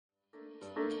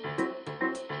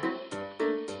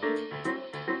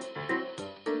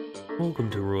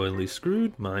Welcome to Royally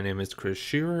Screwed. My name is Chris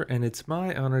Shearer, and it's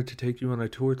my honor to take you on a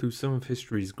tour through some of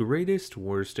history's greatest,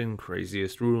 worst, and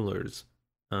craziest rulers.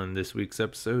 On this week's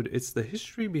episode, it's the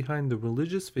history behind the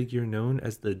religious figure known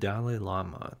as the Dalai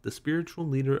Lama, the spiritual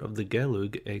leader of the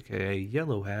Gelug, aka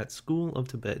Yellow Hat, school of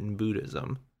Tibetan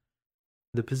Buddhism.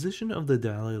 The position of the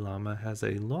Dalai Lama has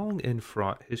a long and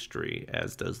fraught history,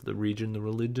 as does the region the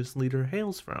religious leader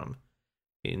hails from.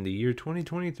 In the year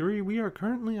 2023, we are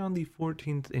currently on the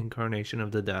 14th incarnation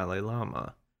of the Dalai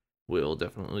Lama. We'll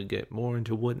definitely get more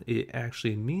into what it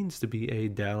actually means to be a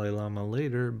Dalai Lama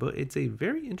later, but it's a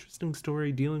very interesting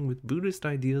story dealing with Buddhist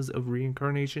ideas of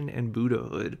reincarnation and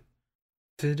Buddhahood.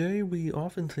 Today, we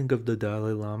often think of the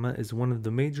Dalai Lama as one of the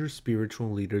major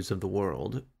spiritual leaders of the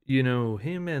world. You know,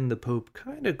 him and the Pope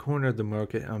kinda cornered the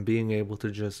market on being able to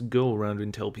just go around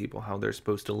and tell people how they're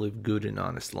supposed to live good and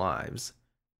honest lives.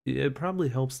 It probably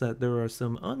helps that there are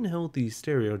some unhealthy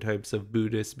stereotypes of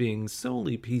Buddhists being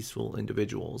solely peaceful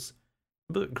individuals.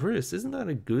 But Chris, isn't that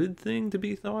a good thing to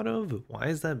be thought of? Why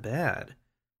is that bad?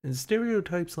 And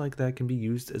stereotypes like that can be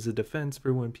used as a defense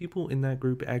for when people in that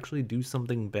group actually do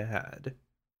something bad.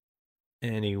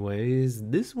 Anyways,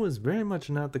 this was very much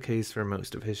not the case for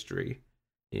most of history.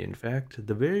 In fact,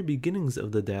 the very beginnings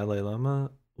of the Dalai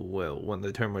Lama, well, when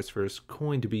the term was first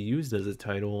coined to be used as a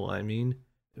title,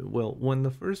 when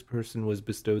the first person was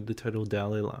bestowed the title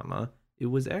Dalai Lama, it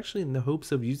was actually in the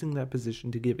hopes of using that position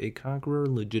to give a conqueror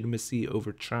legitimacy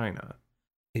over China.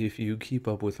 If you keep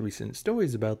up with recent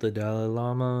stories about the Dalai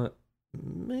Lama,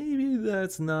 maybe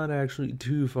that's not actually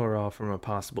too far off from a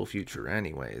possible future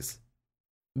anyways.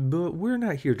 But we're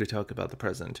not here to talk about the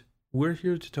present. We're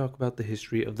here to talk about the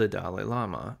history of the Dalai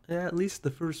Lama, at least the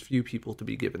first few people to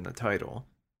be given the title.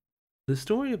 The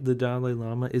story of the Dalai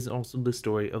Lama is also the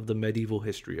story of the medieval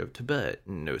history of Tibet,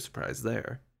 no surprise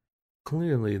there.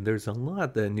 Clearly, there's a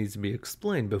lot that needs to be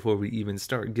explained before we even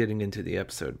start getting into the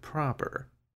episode proper.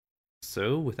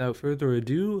 So, without further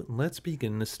ado, let's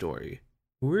begin the story.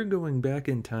 We're going back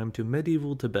in time to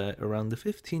medieval Tibet around the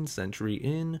 15th century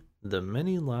in The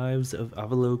Many Lives of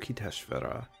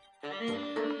Avalokiteshvara.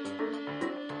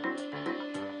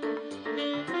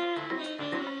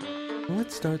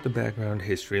 Let's start the background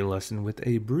history lesson with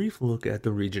a brief look at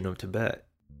the region of Tibet.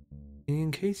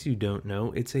 In case you don't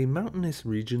know, it's a mountainous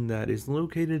region that is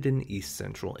located in East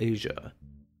Central Asia.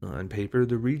 On paper,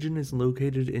 the region is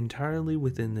located entirely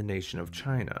within the nation of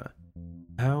China.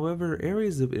 However,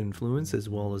 areas of influence as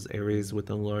well as areas with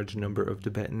a large number of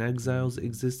Tibetan exiles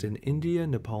exist in India,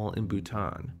 Nepal, and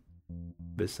Bhutan.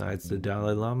 Besides the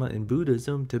Dalai Lama and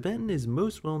Buddhism, Tibetan is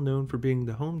most well known for being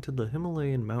the home to the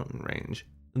Himalayan mountain range,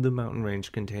 the mountain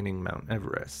range containing Mount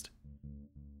Everest.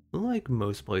 Like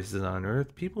most places on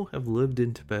Earth, people have lived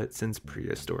in Tibet since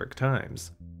prehistoric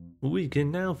times. We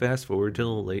can now fast forward to the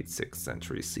late 6th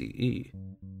century CE.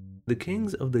 The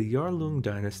kings of the Yarlung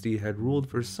dynasty had ruled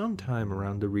for some time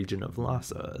around the region of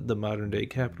Lhasa, the modern-day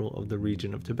capital of the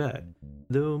region of Tibet,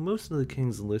 though most of the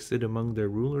kings listed among their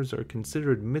rulers are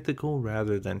considered mythical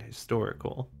rather than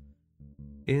historical.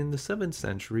 In the 7th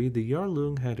century, the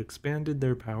Yarlung had expanded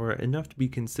their power enough to be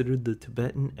considered the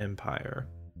Tibetan Empire.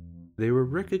 They were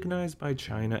recognized by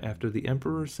China after the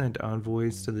emperor sent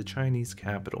envoys to the Chinese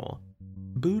capital.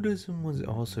 Buddhism was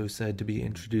also said to be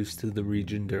introduced to the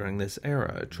region during this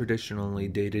era, traditionally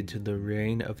dated to the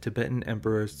reign of Tibetan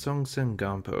Emperor Songtsen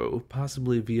Gampo,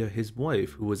 possibly via his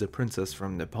wife who was a princess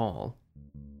from Nepal.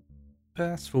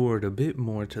 Fast forward a bit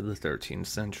more to the 13th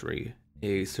century.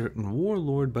 A certain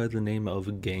warlord by the name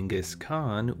of Genghis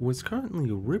Khan was currently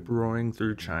rip-roaring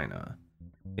through China.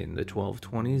 In the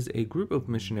 1220s, a group of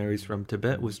missionaries from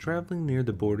Tibet was traveling near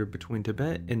the border between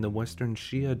Tibet and the Western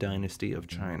Xia dynasty of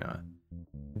China.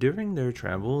 During their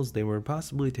travels, they were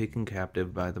possibly taken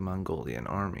captive by the Mongolian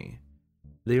army.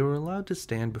 They were allowed to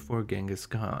stand before Genghis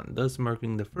Khan, thus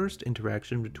marking the first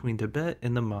interaction between Tibet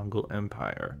and the Mongol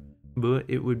Empire, but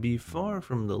it would be far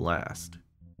from the last.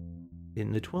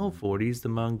 In the 1240s, the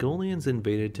Mongolians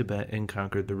invaded Tibet and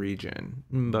conquered the region.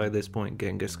 By this point,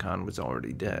 Genghis Khan was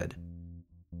already dead.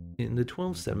 In the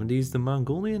 1270s, the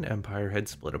Mongolian Empire had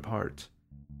split apart.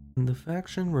 The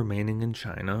faction remaining in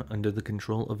China under the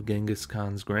control of Genghis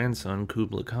Khan's grandson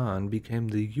Kublai Khan became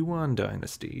the Yuan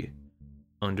dynasty.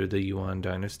 Under the Yuan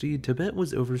dynasty, Tibet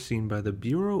was overseen by the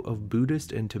Bureau of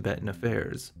Buddhist and Tibetan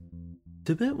Affairs.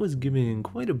 Tibet was given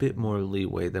quite a bit more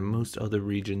leeway than most other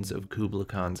regions of Kublai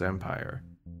Khan's empire.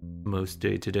 Most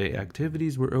day-to-day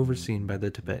activities were overseen by the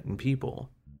Tibetan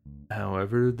people.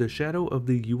 However, the shadow of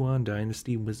the Yuan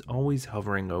dynasty was always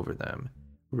hovering over them,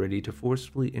 ready to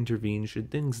forcefully intervene should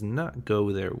things not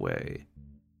go their way.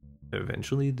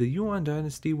 Eventually, the Yuan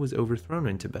dynasty was overthrown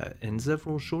in Tibet, and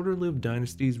several shorter-lived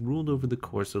dynasties ruled over the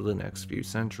course of the next few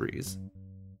centuries.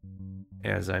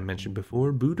 As I mentioned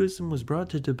before, Buddhism was brought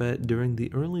to Tibet during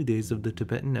the early days of the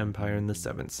Tibetan Empire in the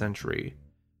 7th century.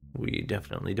 We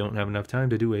definitely don't have enough time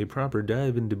to do a proper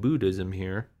dive into Buddhism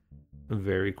here.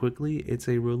 Very quickly, it's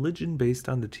a religion based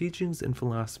on the teachings and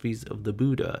philosophies of the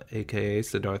Buddha, aka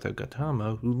Siddhartha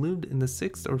Gautama, who lived in the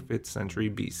 6th or 5th century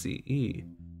BCE.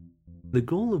 The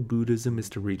goal of Buddhism is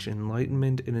to reach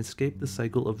enlightenment and escape the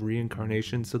cycle of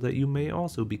reincarnation so that you may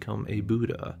also become a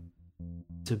Buddha.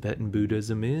 Tibetan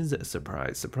Buddhism is,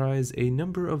 surprise surprise, a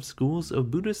number of schools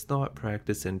of Buddhist thought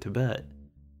practice in Tibet.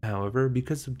 However,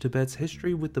 because of Tibet's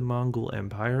history with the Mongol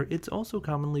Empire, it's also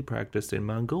commonly practiced in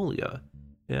Mongolia,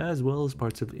 as well as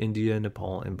parts of India,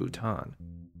 Nepal, and Bhutan.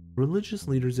 Religious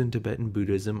leaders in Tibetan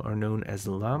Buddhism are known as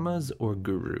lamas or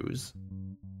gurus.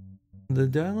 The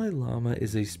Dalai Lama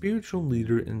is a spiritual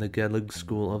leader in the Gelug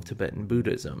school of Tibetan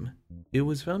Buddhism. It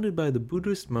was founded by the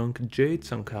Buddhist monk Je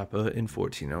Tsongkhapa in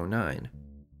 1409.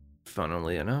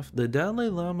 Funnily enough, the Dalai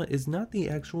Lama is not the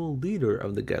actual leader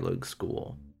of the Gelug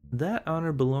school. That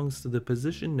honor belongs to the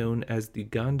position known as the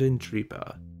Ganden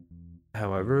Tripa.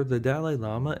 However, the Dalai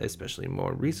Lama, especially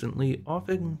more recently,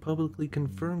 often publicly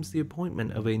confirms the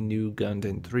appointment of a new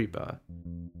Ganden Tripa.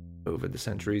 Over the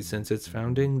centuries since its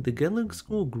founding, the Gelug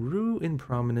school grew in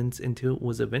prominence until it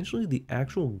was eventually the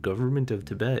actual government of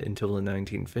Tibet until the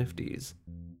 1950s.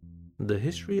 The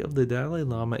history of the Dalai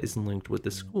Lama is linked with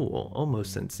the school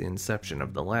almost since the inception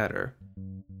of the latter.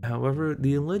 However,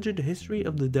 the alleged history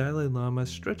of the Dalai Lama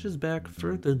stretches back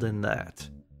further than that.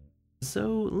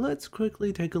 So let's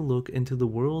quickly take a look into the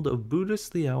world of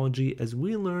Buddhist theology as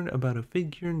we learn about a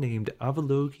figure named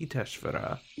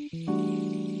Avalokiteshvara.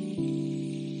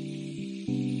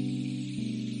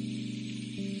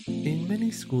 In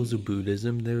many schools of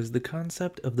Buddhism, there is the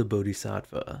concept of the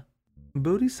Bodhisattva.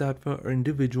 Bodhisattva are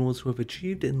individuals who have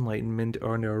achieved enlightenment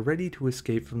and are ready to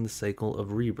escape from the cycle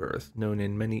of rebirth, known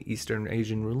in many Eastern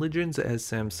Asian religions as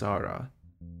samsara.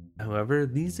 However,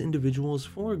 these individuals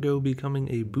forego becoming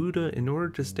a Buddha in order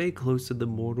to stay close to the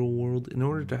mortal world in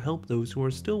order to help those who are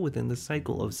still within the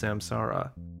cycle of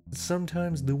samsara.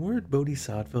 Sometimes the word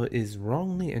bodhisattva is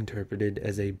wrongly interpreted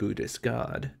as a Buddhist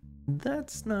god.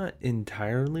 That's not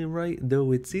entirely right,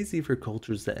 though it's easy for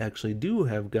cultures that actually do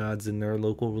have gods in their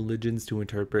local religions to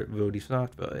interpret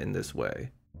bodhisattva in this way.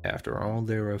 After all,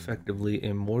 they're effectively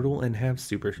immortal and have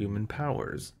superhuman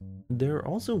powers. They're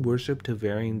also worshipped to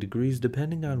varying degrees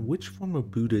depending on which form of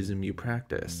Buddhism you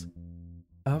practice.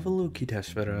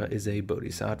 Avalokiteshvara is a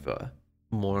bodhisattva.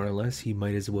 More or less, he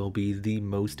might as well be the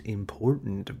most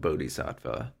important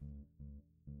bodhisattva.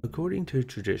 According to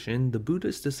tradition, the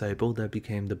Buddhist disciple that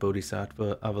became the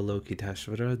bodhisattva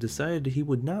Avalokiteshvara decided he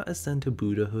would not ascend to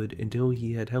Buddhahood until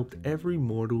he had helped every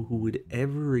mortal who would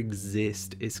ever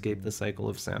exist escape the cycle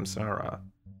of samsara.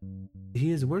 He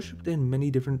is worshipped in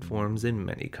many different forms in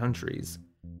many countries.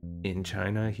 In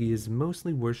China, he is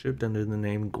mostly worshipped under the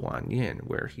name Guanyin,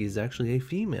 where he is actually a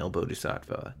female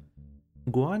bodhisattva.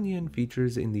 Guanyin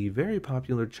features in the very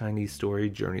popular Chinese story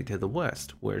Journey to the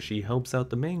West, where she helps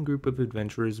out the main group of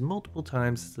adventurers multiple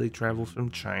times as they travel from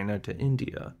China to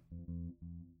India.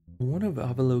 One of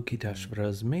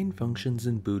Avalokiteshvara's main functions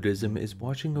in Buddhism is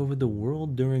watching over the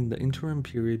world during the interim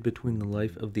period between the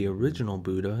life of the original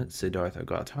Buddha, Siddhartha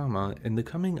Gautama, and the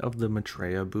coming of the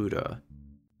Maitreya Buddha.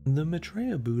 The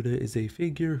Maitreya Buddha is a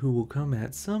figure who will come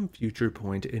at some future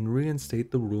point and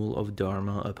reinstate the rule of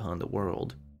Dharma upon the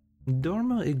world.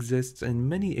 Dharma exists in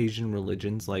many Asian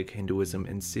religions like Hinduism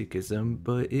and Sikhism,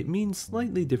 but it means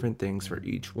slightly different things for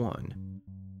each one.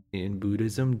 In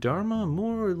Buddhism, Dharma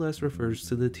more or less refers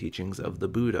to the teachings of the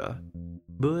Buddha,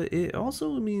 but it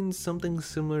also means something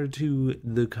similar to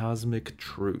the cosmic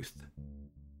truth.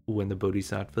 When the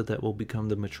bodhisattva that will become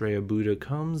the Maitreya Buddha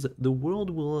comes, the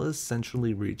world will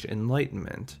essentially reach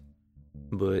enlightenment.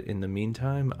 But in the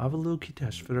meantime,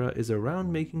 Avalokiteshvara is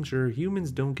around making sure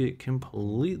humans don't get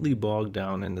completely bogged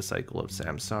down in the cycle of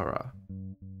samsara.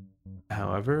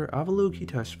 However,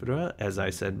 Avalokiteshvara, as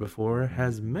I said before,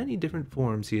 has many different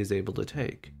forms he is able to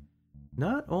take.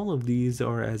 Not all of these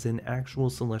are as an actual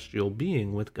celestial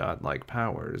being with godlike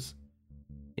powers.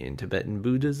 In Tibetan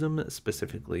Buddhism,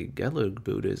 specifically Gelug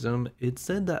Buddhism, it's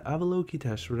said that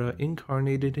Avalokiteshvara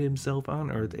incarnated himself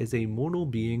on Earth as a mortal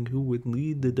being who would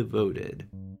lead the devoted.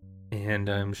 And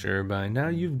I'm sure by now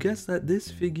you've guessed that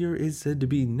this figure is said to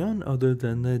be none other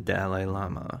than the Dalai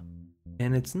Lama.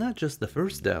 And it's not just the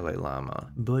first Dalai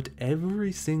Lama, but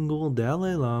every single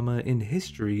Dalai Lama in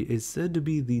history is said to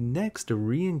be the next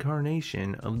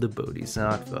reincarnation of the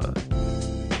Bodhisattva.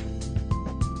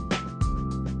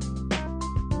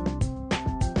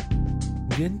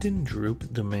 Gendon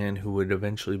Drup, the man who would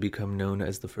eventually become known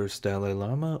as the first Dalai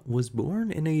Lama, was born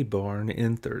in a barn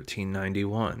in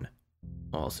 1391.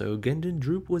 Also, Gendon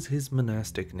Drup was his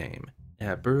monastic name.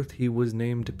 At birth, he was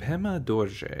named Pema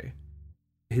Dorje.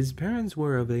 His parents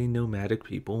were of a nomadic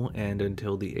people, and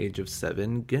until the age of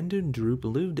 7, Gendon Drup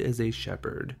lived as a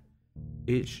shepherd.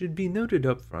 It should be noted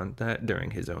up front that during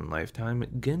his own lifetime,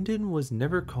 Gendon was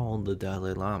never called the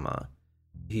Dalai Lama.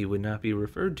 He would not be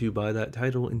referred to by that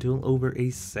title until over a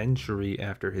century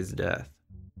after his death.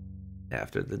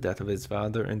 After the death of his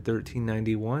father in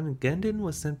 1391, Gendon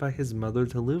was sent by his mother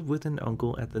to live with an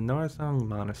uncle at the Narthang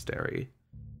Monastery.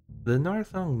 The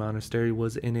Narthang Monastery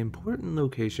was an important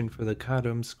location for the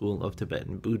Kadam school of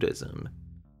Tibetan Buddhism.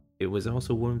 It was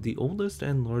also one of the oldest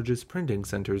and largest printing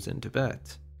centers in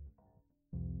Tibet.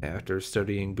 After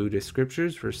studying Buddhist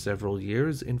scriptures for several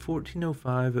years, in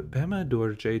 1405, Pema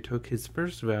Dorje took his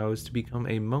first vows to become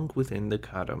a monk within the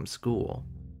Kadam school.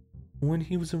 When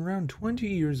he was around 20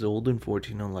 years old in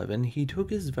 1411, he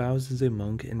took his vows as a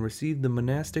monk and received the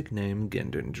monastic name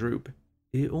Gendon Drup.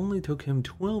 It only took him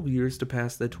 12 years to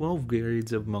pass the 12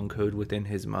 grades of monkhood within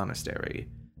his monastery.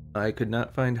 I could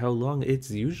not find how long it's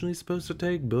usually supposed to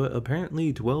take, but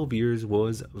apparently 12 years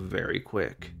was very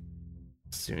quick.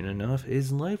 Soon enough,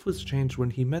 his life was changed when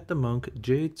he met the monk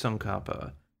Je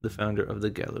Tsongkhapa, the founder of the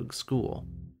Gelug school.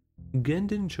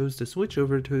 Gendon chose to switch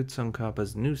over to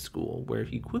Tsongkhapa's new school, where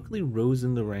he quickly rose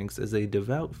in the ranks as a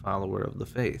devout follower of the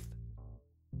faith.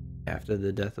 After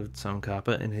the death of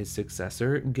Tsongkhapa and his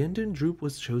successor, Gendon Drup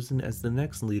was chosen as the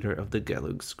next leader of the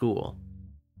Gelug school.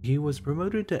 He was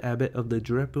promoted to abbot of the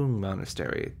Drepung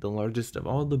Monastery, the largest of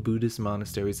all the Buddhist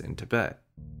monasteries in Tibet.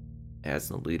 As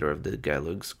the leader of the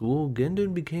Gelug school,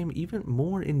 Gendon became even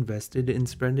more invested in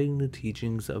spreading the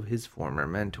teachings of his former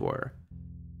mentor.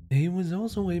 He was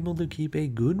also able to keep a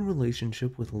good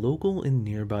relationship with local and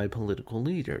nearby political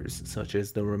leaders, such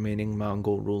as the remaining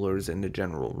Mongol rulers in the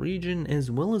general region,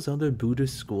 as well as other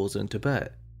Buddhist schools in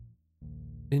Tibet.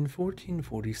 In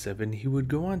 1447, he would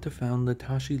go on to found the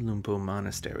Tashi Lumpo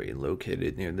Monastery,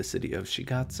 located near the city of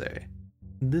Shigatse.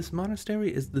 This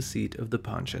monastery is the seat of the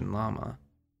Panchen Lama.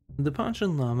 The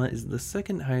Panchen Lama is the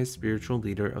second highest spiritual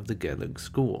leader of the Gelug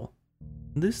school.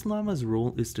 This Lama's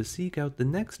role is to seek out the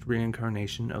next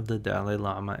reincarnation of the Dalai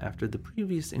Lama after the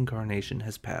previous incarnation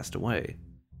has passed away.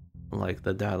 Like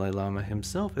the Dalai Lama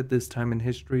himself at this time in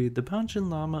history, the Panchen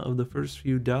Lama of the first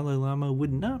few Dalai Lama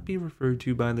would not be referred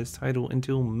to by this title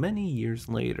until many years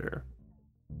later.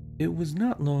 It was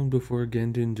not long before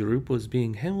Gendon Drup was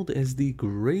being hailed as the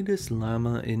greatest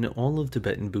Lama in all of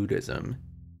Tibetan Buddhism.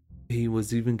 He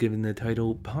was even given the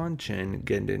title Panchen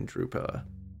Gendon Drupa.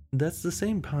 That's the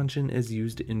same Panchen as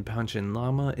used in Panchen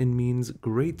Lama and means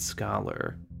great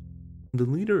scholar. The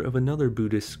leader of another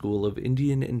Buddhist school of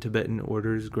Indian and Tibetan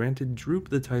orders granted Drup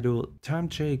the title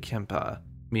Tamche Khenpa,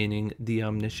 meaning the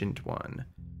Omniscient One.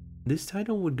 This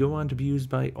title would go on to be used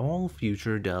by all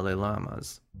future Dalai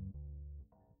Lamas.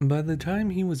 By the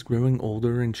time he was growing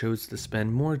older and chose to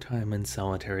spend more time in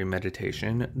solitary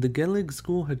meditation, the Gelug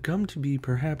school had come to be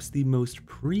perhaps the most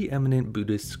preeminent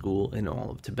Buddhist school in all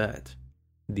of Tibet.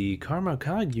 The Karma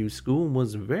Kagyu school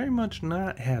was very much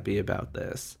not happy about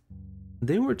this.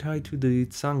 They were tied to the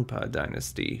Tsangpa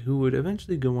dynasty, who would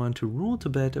eventually go on to rule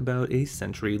Tibet about a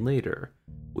century later,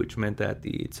 which meant that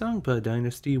the Tsangpa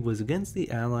dynasty was against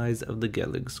the allies of the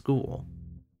Gelug school.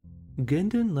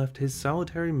 Gendon left his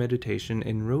solitary meditation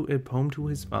and wrote a poem to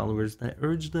his followers that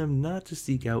urged them not to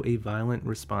seek out a violent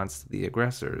response to the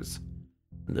aggressors.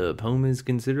 The poem is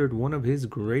considered one of his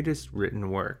greatest written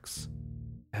works.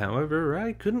 However,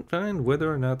 I couldn't find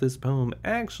whether or not this poem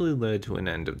actually led to an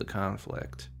end of the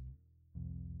conflict.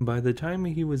 By the time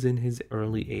he was in his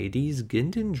early 80s,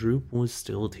 Gendon Drup was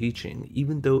still teaching,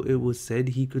 even though it was said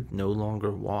he could no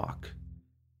longer walk.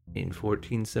 In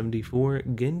 1474,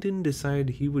 Gendon decided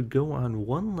he would go on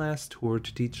one last tour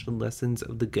to teach the lessons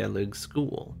of the Gelug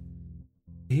school.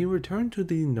 He returned to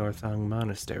the Narthang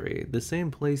Monastery, the same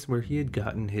place where he had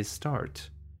gotten his start.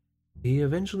 He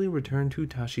eventually returned to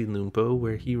Tashi Lumpo,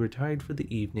 where he retired for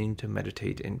the evening to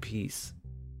meditate in peace.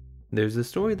 There's a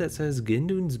story that says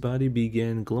Gendon's body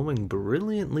began glowing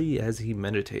brilliantly as he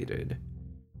meditated.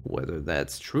 Whether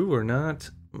that's true or not,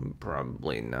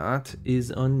 probably not,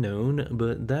 is unknown,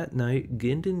 but that night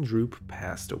Gendon Drup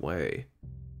passed away.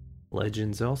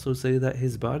 Legends also say that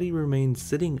his body remained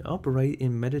sitting upright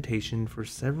in meditation for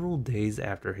several days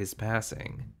after his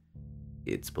passing.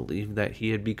 It's believed that he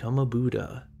had become a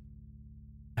Buddha.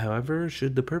 However,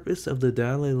 should the purpose of the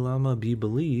Dalai Lama be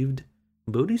believed,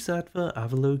 Bodhisattva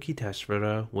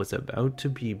Avalokiteshvara was about to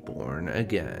be born. born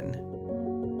again.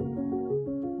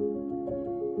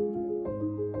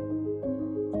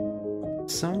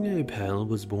 Sangye Pel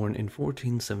was born in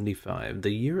 1475,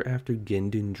 the year after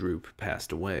Gendun Drup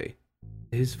passed away.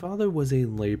 His father was a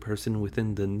layperson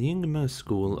within the Nyingma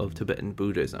school of Tibetan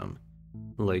Buddhism.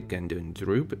 Like Gendun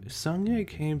Drup, Sangye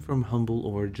came from humble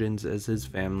origins as his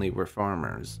family were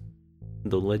farmers.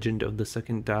 The legend of the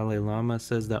second Dalai Lama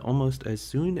says that almost as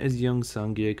soon as young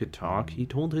Sangye could talk, he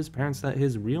told his parents that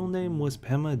his real name was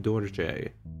Pema Dorje,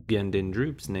 Gendun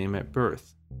Drup's name at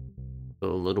birth. A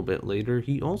little bit later,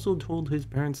 he also told his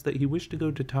parents that he wished to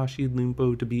go to Tashi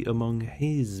Lumpo to be among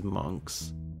his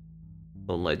monks.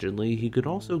 Allegedly, he could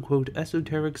also quote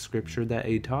esoteric scripture that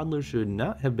a toddler should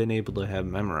not have been able to have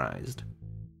memorized.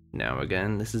 Now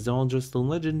again, this is all just the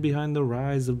legend behind the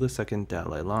rise of the second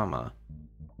Dalai Lama.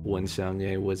 When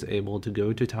Sangye was able to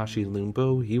go to Tashi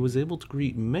Lumpo, he was able to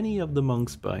greet many of the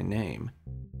monks by name.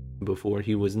 Before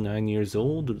he was 9 years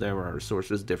old, there are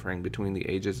sources differing between the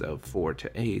ages of 4 to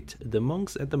 8, the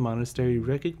monks at the monastery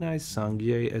recognized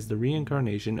Sangye as the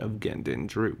reincarnation of Gendun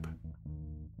Drup.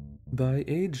 By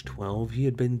age 12, he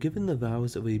had been given the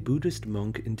vows of a Buddhist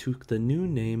monk and took the new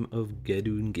name of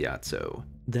Gedun Gyatso.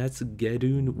 That's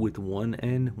Gedun with one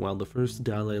N, while the first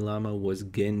Dalai Lama was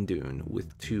Gendun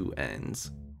with 2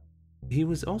 N's. He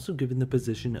was also given the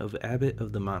position of abbot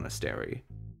of the monastery.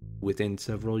 Within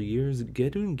several years,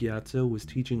 Gedun Gyatso was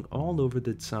teaching all over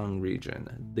the Tsang region,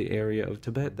 the area of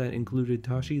Tibet that included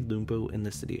Tashi Lumpo and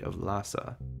the city of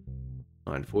Lhasa.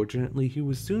 Unfortunately, he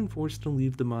was soon forced to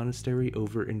leave the monastery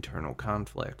over internal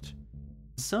conflict.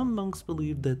 Some monks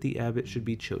believed that the abbot should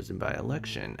be chosen by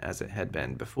election, as it had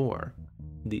been before.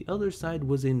 The other side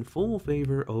was in full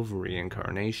favor of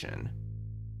reincarnation.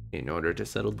 In order to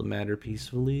settle the matter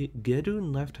peacefully,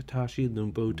 Gedun left Tashi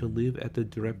Lumpo to live at the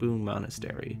Drepung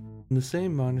Monastery, the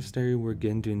same monastery where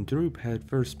Gendun Drup had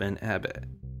first been abbot.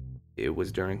 It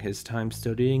was during his time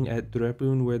studying at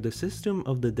Drepung where the system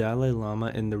of the Dalai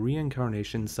Lama and the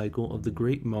reincarnation cycle of the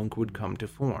great monk would come to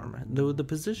form, though the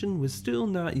position was still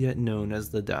not yet known as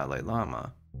the Dalai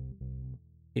Lama.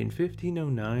 In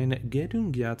 1509,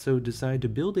 Gedun Gyatso decided to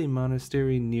build a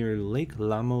monastery near Lake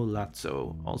Lamo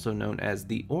Latso, also known as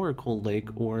the Oracle Lake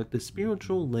or the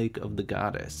Spiritual Lake of the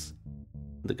Goddess.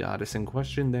 The goddess in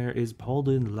question there is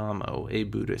Palden Lamo, a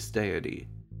Buddhist deity.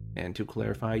 And to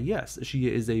clarify, yes, she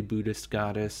is a Buddhist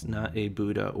goddess, not a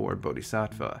Buddha or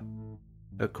Bodhisattva.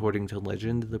 According to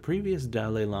legend, the previous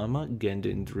Dalai Lama,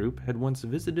 Gendun Drup, had once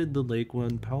visited the lake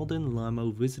when Palden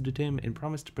Lamo visited him and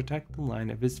promised to protect the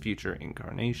line of his future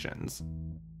incarnations.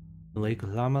 Lake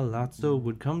Lama Latso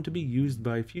would come to be used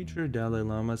by future Dalai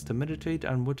Lamas to meditate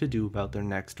on what to do about their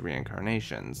next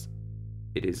reincarnations.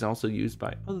 It is also used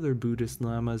by other Buddhist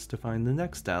Lamas to find the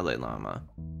next Dalai Lama.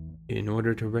 In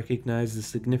order to recognize the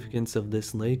significance of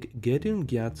this lake, Gedun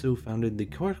Gyatso founded the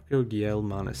Korkyegyel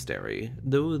Monastery,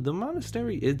 though the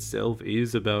monastery itself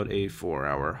is about a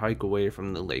 4-hour hike away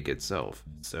from the lake itself,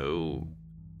 so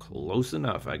close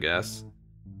enough, I guess.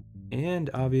 And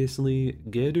obviously,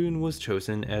 Gedun was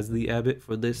chosen as the abbot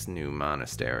for this new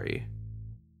monastery.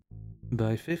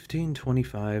 By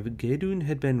 1525, Gedun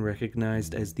had been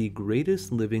recognized as the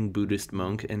greatest living Buddhist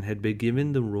monk and had been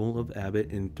given the role of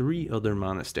abbot in 3 other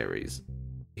monasteries.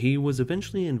 He was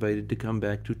eventually invited to come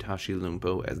back to Tashi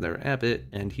Lumpo as their abbot,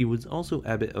 and he was also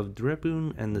abbot of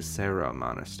Drepung and the Sera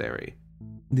Monastery.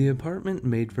 The apartment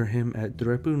made for him at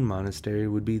Drepung Monastery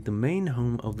would be the main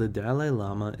home of the Dalai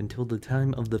Lama until the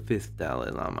time of the 5th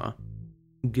Dalai Lama.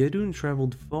 Gedun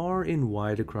traveled far and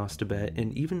wide across Tibet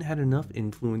and even had enough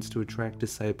influence to attract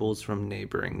disciples from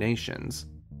neighboring nations.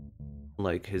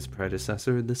 Like his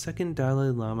predecessor, the second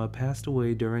Dalai Lama passed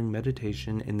away during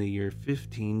meditation in the year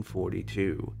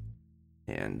 1542,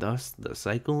 and thus the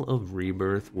cycle of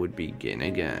rebirth would begin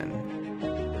again.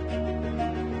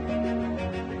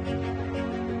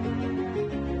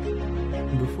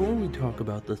 Before we talk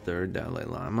about the third Dalai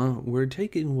Lama, we're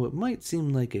taking what might seem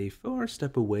like a far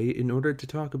step away in order to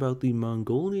talk about the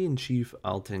Mongolian chief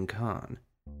Altan Khan.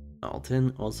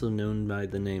 Altan, also known by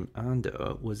the name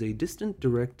Anda, was a distant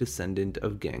direct descendant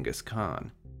of Genghis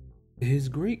Khan. His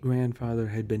great-grandfather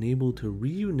had been able to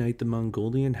reunite the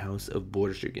Mongolian house of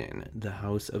Borjigin, the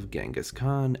house of Genghis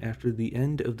Khan, after the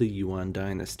end of the Yuan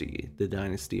dynasty, the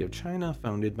dynasty of China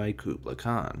founded by Kublai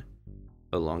Khan.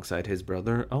 Alongside his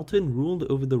brother, Altan ruled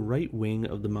over the right wing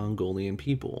of the Mongolian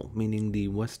people, meaning the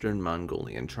Western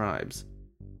Mongolian tribes.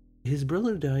 His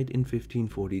brother died in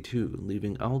 1542,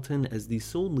 leaving Altan as the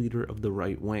sole leader of the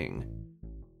right wing.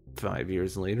 5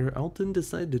 years later, Altan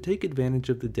decided to take advantage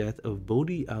of the death of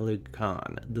Bodhi Alig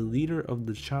Khan, the leader of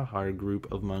the Chahar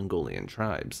group of Mongolian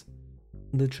tribes.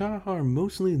 The Chahar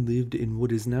mostly lived in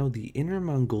what is now the Inner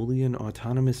Mongolian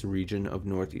Autonomous Region of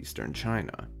northeastern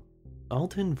China.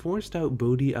 Altan forced out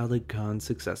Bodhi Ali Khan's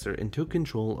successor and took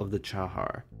control of the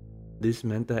Chahar. This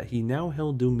meant that he now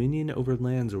held dominion over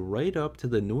lands right up to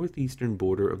the northeastern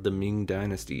border of the Ming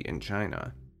dynasty in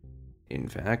China. In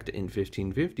fact, in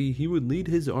 1550, he would lead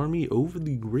his army over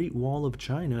the Great Wall of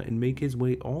China and make his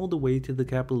way all the way to the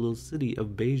capital city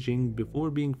of Beijing before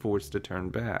being forced to turn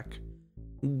back.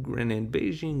 Granted,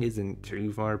 Beijing isn't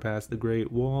too far past the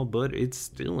Great Wall, but it's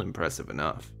still impressive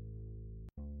enough.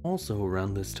 Also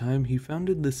around this time, he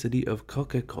founded the city of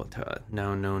Kokekota,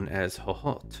 now known as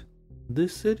Hohhot.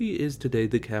 This city is today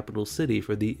the capital city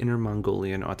for the Inner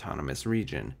Mongolian Autonomous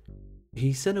Region.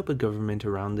 He set up a government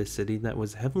around this city that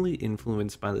was heavily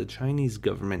influenced by the Chinese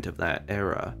government of that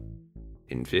era.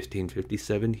 In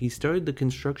 1557, he started the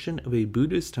construction of a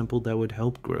Buddhist temple that would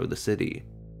help grow the city.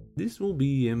 This will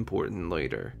be important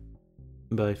later.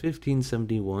 By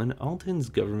 1571, Altan's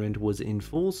government was in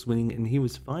full swing and he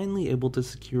was finally able to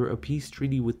secure a peace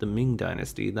treaty with the Ming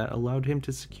dynasty that allowed him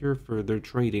to secure further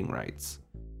trading rights.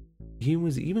 He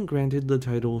was even granted the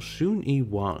title Shun Yi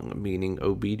Wang, meaning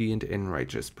obedient and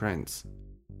righteous prince.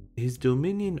 His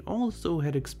dominion also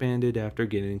had expanded after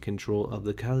gaining control of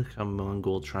the Khalkha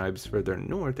Mongol tribes further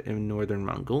north in northern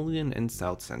Mongolian and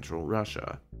south-central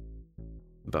Russia.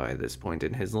 By this point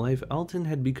in his life, Altan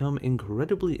had become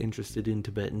incredibly interested in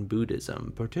Tibetan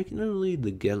Buddhism, particularly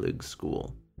the Gelug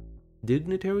school.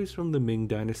 Dignitaries from the Ming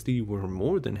dynasty were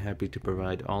more than happy to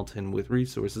provide Altan with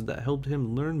resources that helped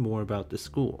him learn more about the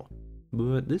school,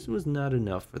 but this was not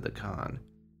enough for the Khan.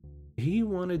 He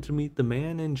wanted to meet the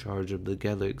man in charge of the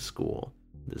Gelug school,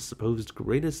 the supposed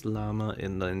greatest Lama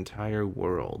in the entire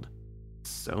world,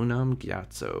 Sonam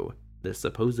Gyatso, the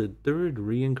supposed third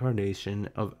reincarnation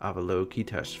of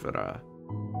Avalokiteshvara.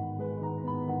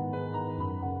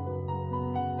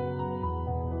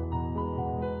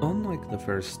 Unlike the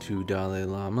first two Dalai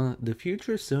Lama, the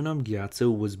future Sonam Gyatso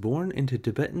was born into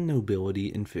Tibetan nobility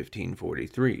in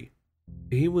 1543.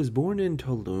 He was born in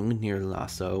Tolung near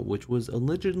Lhasa, which was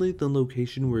allegedly the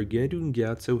location where Gedun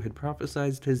Gyatso had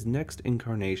prophesied his next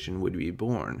incarnation would be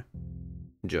born.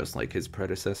 Just like his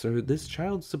predecessor, this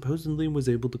child supposedly was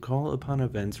able to call upon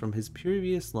events from his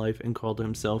previous life and called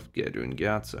himself Gedun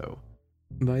Gyatso.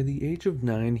 By the age of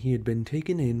 9, he had been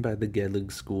taken in by the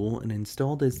Gelug school and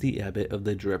installed as the abbot of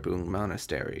the Drepung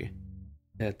monastery.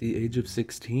 At the age of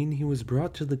 16, he was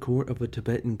brought to the court of a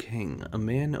Tibetan king, a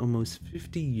man almost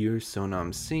 50 years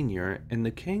Sonam's senior, and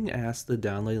the king asked the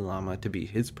Dalai Lama to be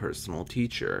his personal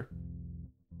teacher.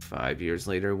 5 years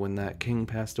later, when that king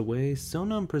passed away,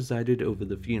 Sonam presided over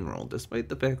the funeral, despite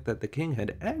the fact that the king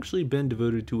had actually been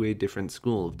devoted to a different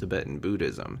school of Tibetan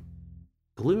Buddhism.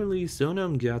 Clearly,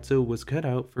 Sonam Gyatso was cut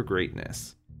out for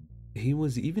greatness. He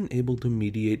was even able to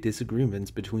mediate disagreements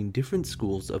between different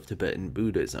schools of Tibetan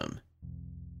Buddhism.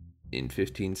 In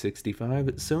 1565,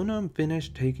 Sonam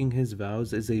finished taking his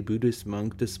vows as a Buddhist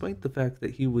monk despite the fact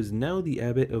that he was now the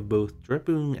abbot of both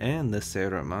Drepung and the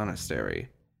Sera monastery.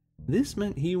 This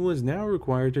meant he was now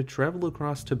required to travel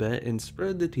across Tibet and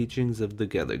spread the teachings of the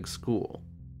Gelug school.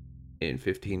 In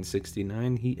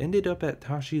 1569, he ended up at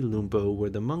Tashi Lumpo,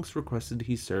 where the monks requested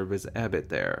he serve as abbot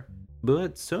there,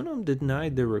 but Sonam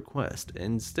denied their request,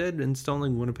 instead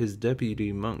installing one of his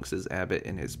deputy monks as abbot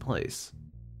in his place.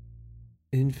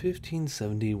 In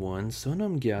 1571,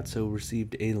 Sonam Gyatso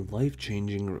received a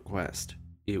life-changing request.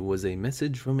 It was a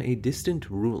message from a distant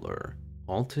ruler,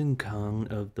 Altan Khan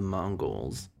of the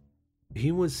Mongols.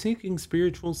 He was seeking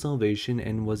spiritual salvation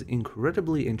and was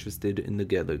incredibly interested in the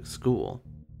Gelug school.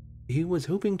 He was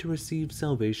hoping to receive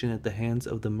salvation at the hands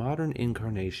of the modern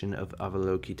incarnation of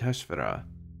Avalokiteshvara.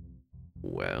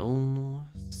 Well,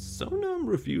 Sonam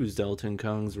refused Altan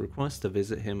Khan's request to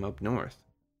visit him up north.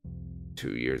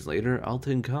 2 years later,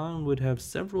 Altan Khan would have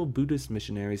several Buddhist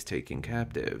missionaries taken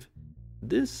captive.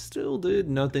 This still did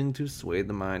nothing to sway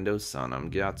the mind of Sonam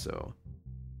Gyatso.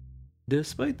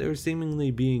 Despite there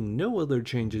seemingly being no other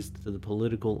changes to the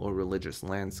political or religious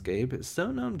landscape,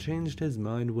 Sonam changed his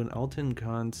mind when Altan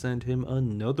Khan sent him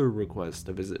another request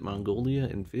to visit Mongolia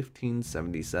in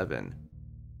 1577.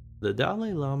 The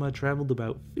Dalai Lama traveled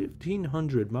about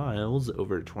 1,500 miles,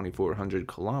 over 2,400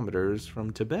 kilometers,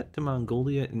 from Tibet to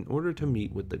Mongolia in order to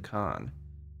meet with the Khan.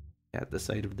 At the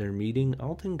site of their meeting,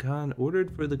 Altan Khan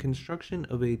ordered for the construction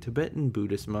of a Tibetan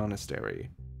Buddhist monastery.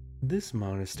 This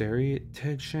monastery,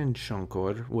 Tegshen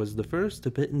Shangkor, was the first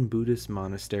Tibetan Buddhist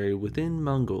monastery within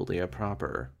Mongolia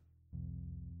proper.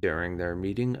 During their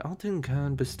meeting, Altan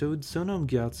Khan bestowed Sonam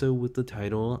Gyatso with the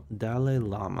title Dalai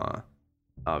Lama.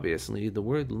 Obviously, the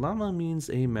word Lama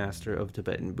means a master of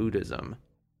Tibetan Buddhism.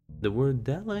 The word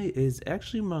Dalai is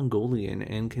actually Mongolian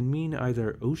and can mean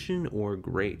either ocean or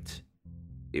great.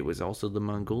 It was also the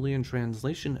Mongolian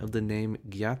translation of the name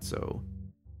Gyatso.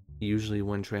 Usually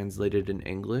when translated in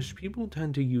English, people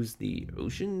tend to use the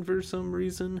ocean for some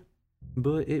reason,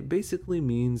 but it basically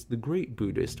means the great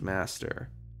Buddhist master.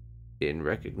 In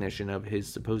recognition of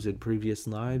his supposed previous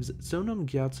lives, Sonam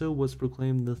Gyatso was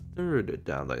proclaimed the third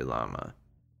Dalai Lama.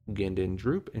 Gendin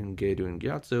Drup and Gedun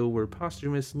Gyatso were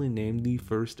posthumously named the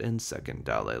first and second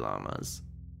Dalai Lamas.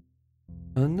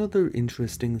 Another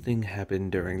interesting thing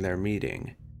happened during their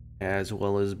meeting. As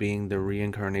well as being the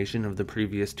reincarnation of the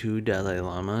previous two Dalai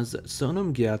Lamas,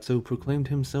 Sonam Gyatso proclaimed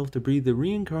himself to be the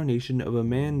reincarnation of a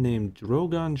man named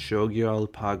Drogon Chogyal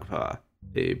Pagpa,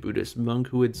 a Buddhist monk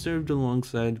who had served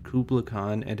alongside Kublai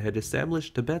Khan and had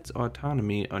established Tibet's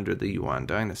autonomy under the Yuan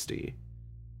dynasty.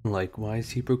 Likewise,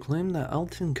 he proclaimed that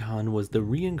Altan Khan was the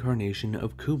reincarnation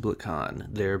of Kublai Khan,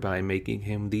 thereby making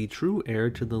him the true heir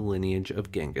to the lineage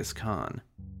of Genghis Khan.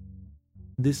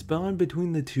 This bond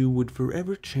between the two would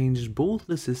forever change both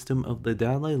the system of the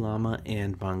Dalai Lama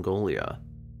and Mongolia.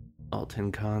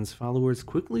 Altan Khan's followers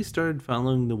quickly started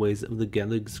following the ways of the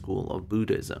Gelig school of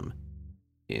Buddhism.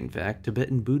 In fact,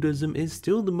 Tibetan Buddhism is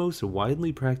still the most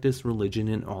widely practiced religion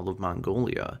in all of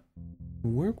Mongolia.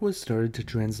 Work was started to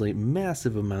translate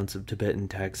massive amounts of Tibetan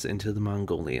texts into the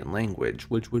Mongolian language,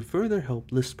 which would further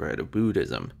help the spread of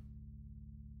Buddhism.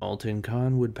 Altan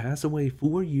Khan would pass away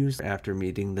 4 years after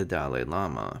meeting the Dalai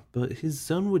Lama, but his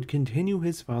son would continue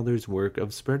his father's work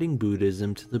of spreading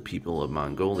Buddhism to the people of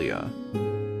Mongolia.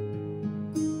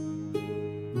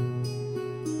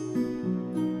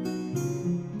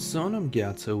 Sonam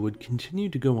Gyatso would continue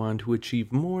to go on to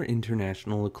achieve more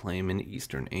international acclaim in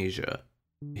Eastern Asia.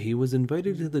 He was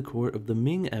invited to the court of the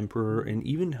Ming Emperor and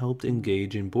even helped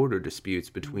engage in border disputes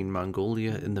between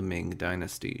Mongolia and the Ming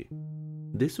dynasty.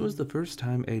 This was the first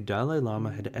time a Dalai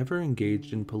Lama had ever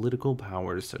engaged in political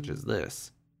powers such as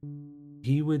this.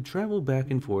 He would travel back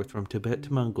and forth from Tibet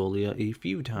to Mongolia a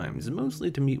few times,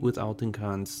 mostly to meet with Altan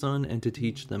Khan's son and to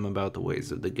teach them about the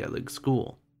ways of the Gelig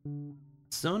school.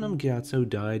 Sonam Gyatso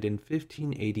died in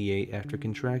 1588 after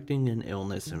contracting an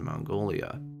illness in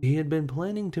Mongolia. He had been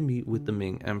planning to meet with the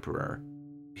Ming Emperor.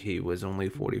 He was only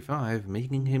 45,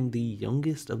 making him the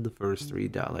youngest of the first 3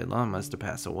 Dalai Lamas to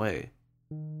pass away.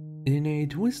 In a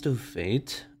twist of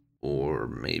fate, or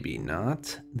maybe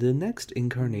not, the next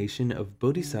incarnation of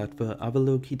Bodhisattva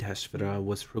Avalokiteshvara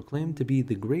was proclaimed to be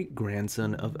the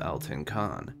great-grandson of Altan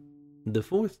Khan. The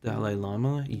 4th Dalai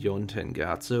Lama, Yonten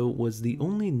Gyatso, was the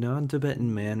only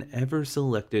non-Tibetan man ever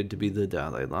selected to be the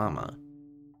Dalai Lama.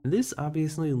 This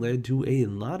obviously led to a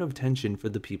lot of tension for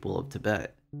the people of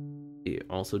Tibet. It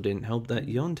also didn't help that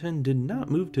Yonten did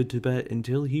not move to Tibet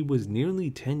until he was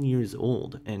nearly 10 years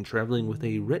old and traveling with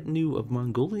a retinue of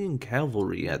Mongolian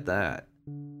cavalry at that.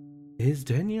 His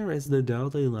tenure as the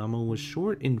Dalai Lama was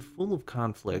short and full of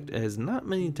conflict, as not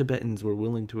many Tibetans were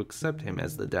willing to accept him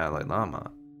as the Dalai Lama.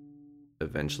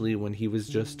 Eventually, when he was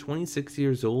just 26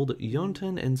 years old,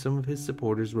 Yonten and some of his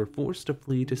supporters were forced to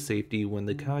flee to safety when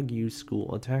the Kagyu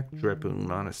school attacked Drepung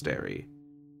Monastery.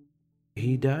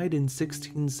 He died in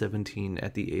 1617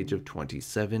 at the age of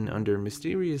 27 under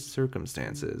mysterious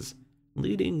circumstances,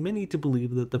 leading many to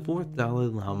believe that the 4th Dalai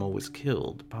Lama was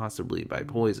killed, possibly by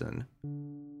poison.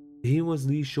 He was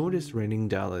the shortest reigning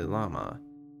Dalai Lama,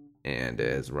 and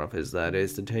as rough as that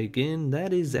is to take in,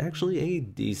 that is actually a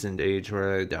decent age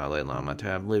for a Dalai Lama to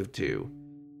have lived to.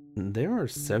 There are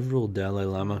several Dalai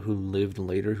Lama who lived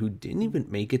later who didn't even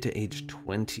make it to age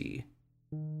 20.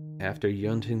 After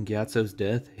Yonten Gyatso's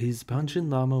death, his Panchen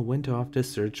Lama went off to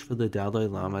search for the Dalai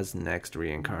Lama's next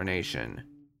reincarnation.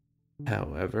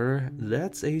 However,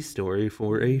 that's a story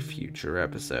for a future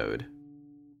episode.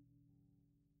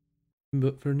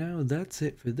 But for now, that's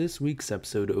it for this week's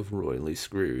episode of Royally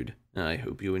Screwed. I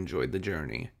hope you enjoyed the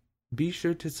journey. Be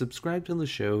sure to subscribe to the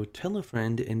show, tell a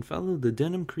friend, and follow the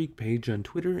Denham Creek page on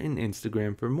Twitter and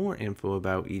Instagram for more info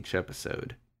about each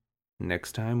episode.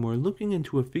 Next time, we're looking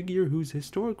into a figure whose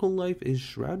historical life is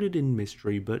shrouded in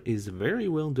mystery but is very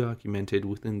well documented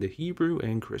within the Hebrew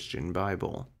and Christian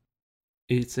Bible.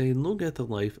 It's a look at the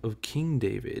life of King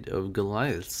David of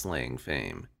Goliath-slaying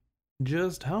fame.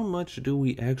 Just how much do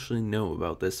we actually know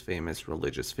about this famous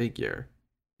religious figure?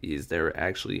 Is there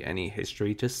actually any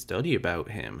history to study about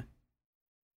him?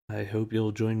 I hope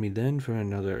you'll join me then for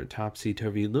another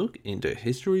topsy-turvy look into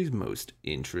history's most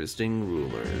interesting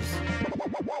rulers.